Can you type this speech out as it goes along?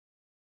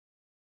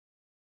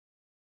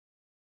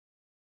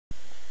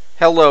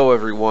Hello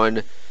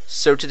everyone.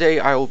 So today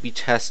I will be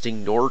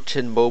testing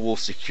Norton Mobile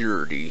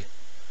Security.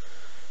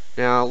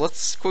 Now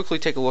let's quickly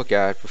take a look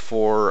at it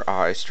before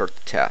I start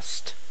the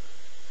test.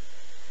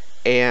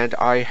 And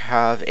I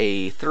have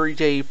a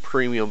 30-day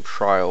premium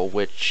trial,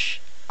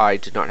 which I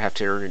did not have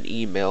to earn an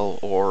email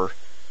or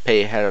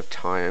pay ahead of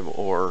time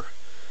or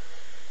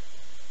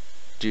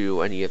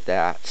do any of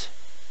that.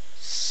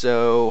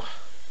 So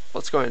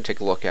let's go ahead and take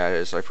a look at it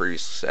as I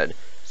previously said.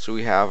 So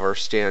we have our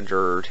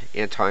standard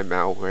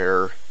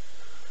anti-malware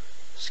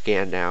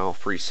scan now,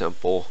 pretty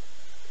simple.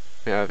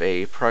 We have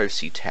a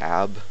privacy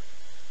tab.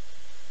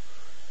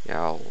 Yeah,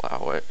 I'll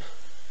allow it.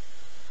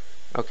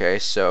 Okay,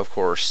 so of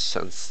course,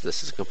 since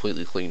this is a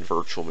completely clean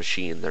virtual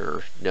machine, there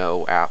are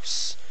no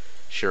apps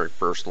sharing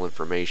personal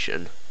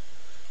information.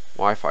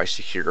 Wi-Fi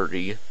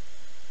security.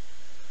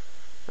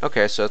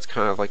 Okay, so it's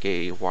kind of like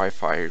a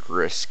Wi-Fi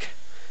risk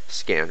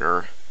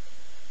scanner.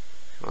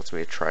 It wants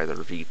me to try their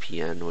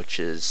VPN, which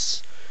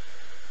is...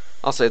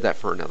 I'll save that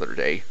for another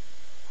day.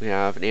 We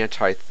have an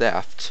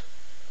anti-theft.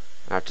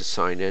 I have to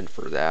sign in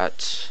for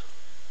that.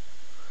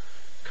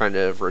 Kind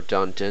of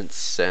redundant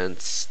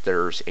since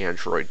there's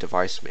Android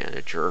Device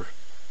Manager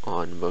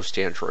on most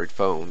Android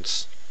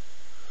phones.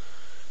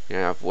 We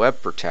have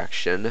web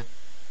protection,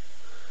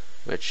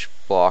 which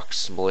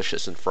blocks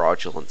malicious and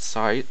fraudulent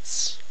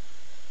sites.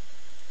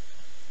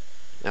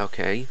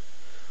 Okay.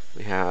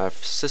 We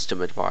have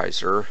System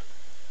Advisor.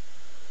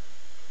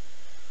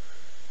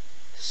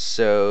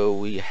 So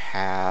we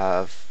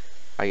have,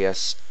 I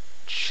guess,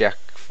 check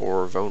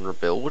for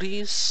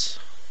vulnerabilities.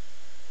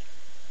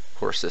 Of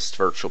course, this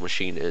virtual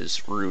machine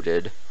is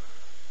rooted.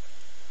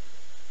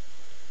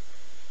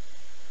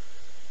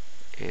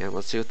 And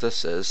let's see what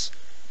this is.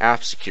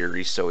 App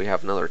security, so we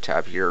have another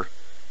tab here.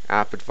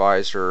 App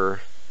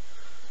Advisor.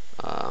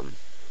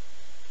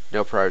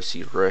 No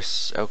privacy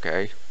risks.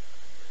 Okay.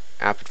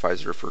 App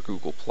Advisor for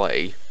Google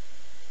Play.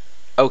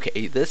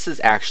 Okay, this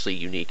is actually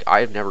unique.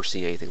 I have never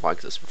seen anything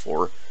like this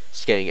before.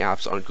 Scanning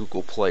apps on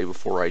Google Play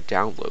before I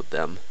download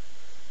them.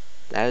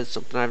 That is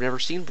something I've never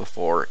seen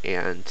before,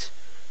 and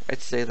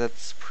I'd say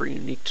that's pretty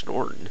unique to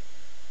Norton.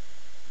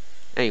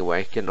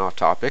 Anyway, getting off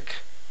topic,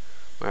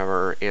 we have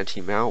our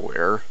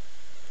anti-malware.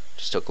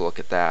 Just took a look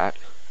at that.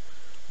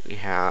 We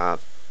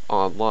have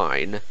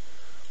online.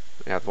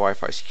 We have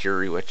Wi-Fi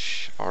security,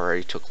 which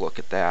already took a look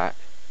at that.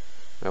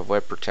 We have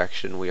web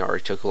protection. We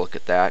already took a look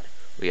at that.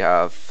 We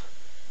have...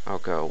 I'll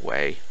go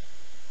away.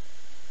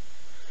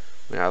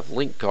 We have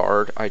link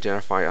guard,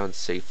 identify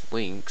unsafe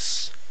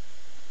links.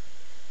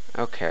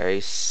 Okay,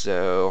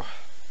 so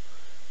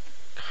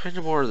kind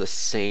of more of the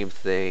same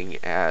thing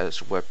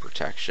as web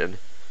protection.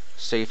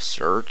 Safe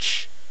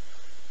search.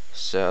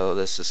 So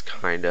this is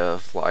kind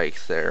of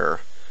like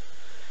their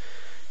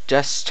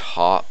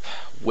desktop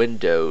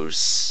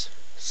Windows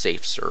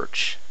safe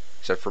search,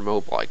 except for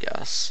mobile, I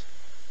guess.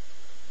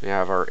 We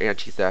have our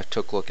anti-theft,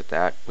 took a look at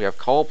that. We have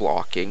call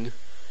blocking.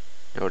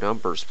 No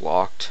numbers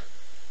blocked.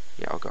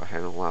 Yeah, I'll go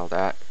ahead and allow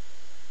that.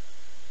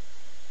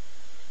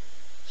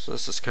 So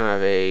this is kind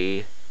of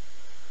a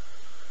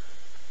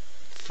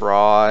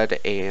fraud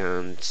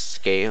and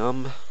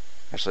scam.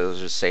 Actually, those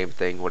are the same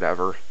thing,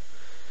 whatever.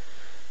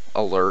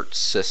 Alert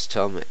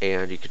system,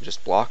 and you can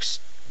just block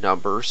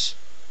numbers.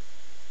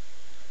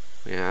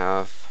 We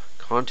have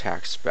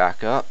contacts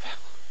backup.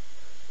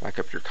 Back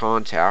up your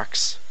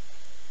contacts.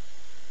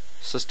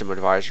 System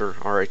Advisor,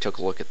 already took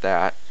a look at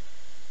that.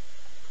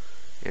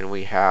 And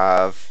we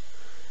have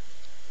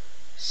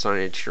sign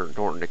into your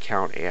Norton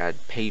account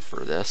and pay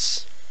for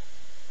this.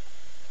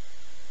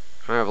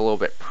 Kind of a little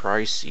bit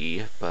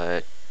pricey,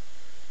 but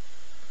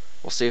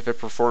we'll see if it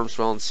performs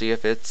well and see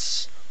if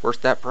it's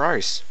worth that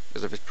price.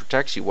 Because if it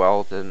protects you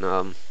well, then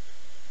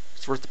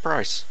it's worth the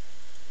price.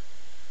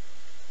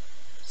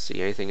 Let's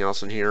see, anything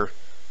else in here?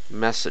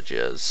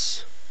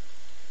 Messages.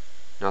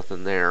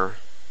 Nothing there.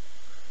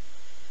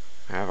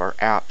 I have our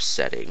app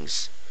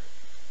settings.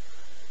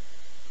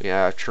 We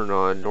have turn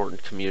on Norton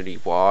Community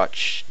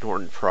Watch,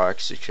 Norton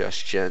product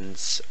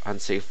suggestions,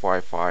 unsafe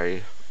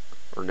Wi-Fi,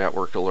 or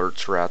network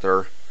alerts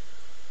rather.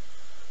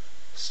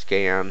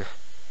 Scan.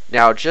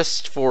 Now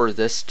just for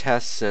this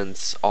test,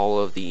 since all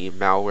of the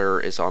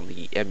malware is on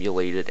the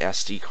emulated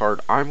SD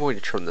card, I'm going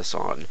to turn this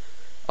on.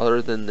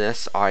 Other than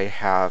this, I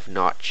have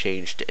not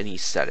changed any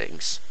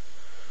settings.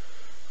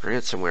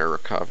 Ransomware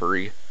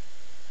Recovery.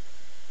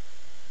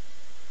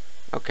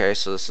 Okay,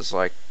 so this is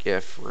like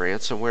if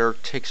ransomware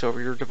takes over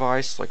your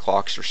device, like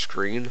locks your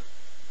screen.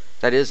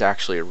 That is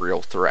actually a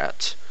real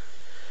threat.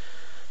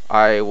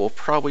 I will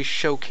probably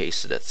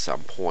showcase it at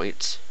some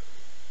point,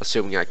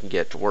 assuming I can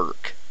get it to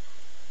work.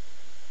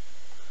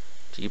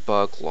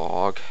 Debug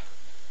log,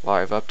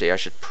 live update. I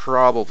should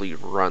probably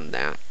run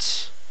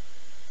that.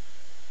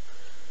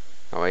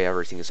 That way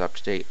everything is up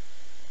to date.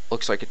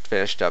 Looks like it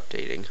finished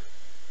updating.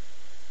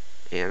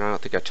 And I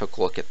don't think I took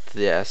a look at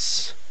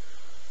this.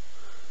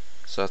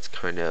 So that's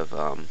kind of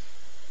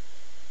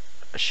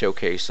a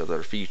showcase of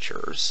their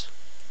features.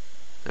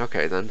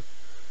 Okay then.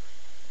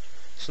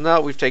 So now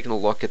that we've taken a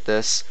look at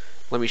this,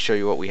 let me show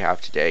you what we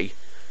have today.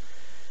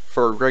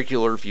 For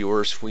regular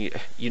viewers,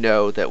 you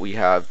know that we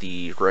have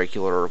the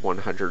regular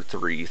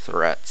 103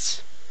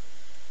 threats.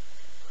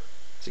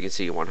 So you can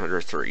see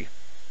 103.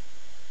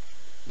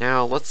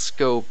 Now let's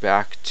go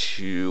back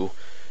to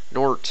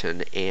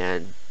Norton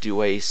and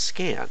do a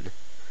scan.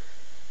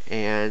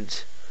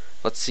 And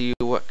let's see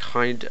what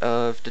kind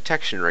of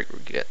detection rate we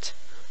get.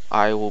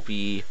 I will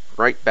be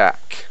right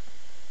back.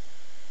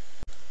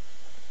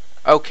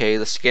 Okay,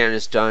 the scan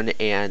is done,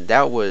 and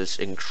that was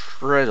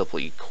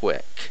incredibly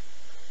quick.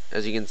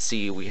 As you can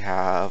see, we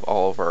have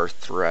all of our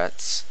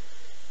threats.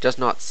 It does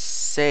not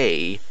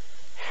say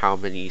how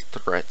many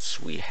threats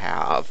we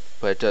have,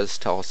 but it does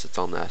tell us it's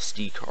on the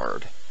SD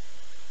card.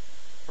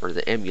 Or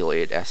the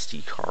emulated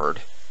SD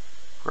card,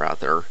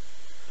 rather.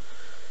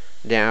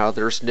 Now,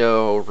 there's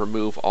no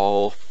remove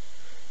all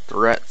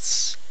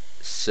threats,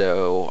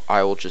 so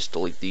I will just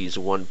delete these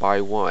one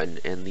by one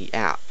in the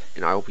app,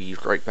 and I will be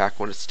right back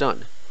when it's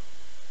done.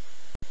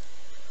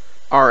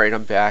 Alright,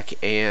 I'm back,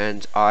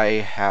 and I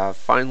have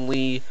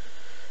finally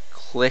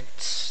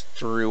clicked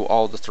through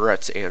all the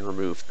threats and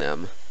removed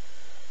them.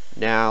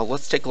 Now,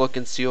 let's take a look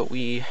and see what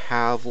we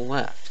have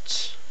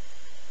left.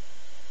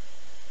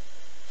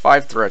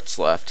 5 threats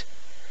left.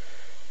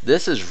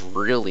 This is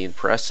really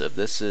impressive.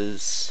 This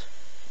is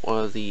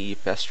one of the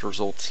best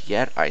results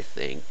yet, I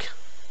think.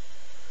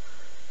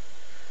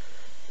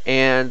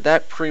 And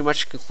that pretty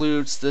much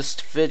concludes this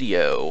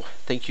video.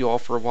 Thank you all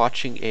for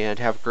watching, and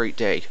have a great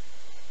day.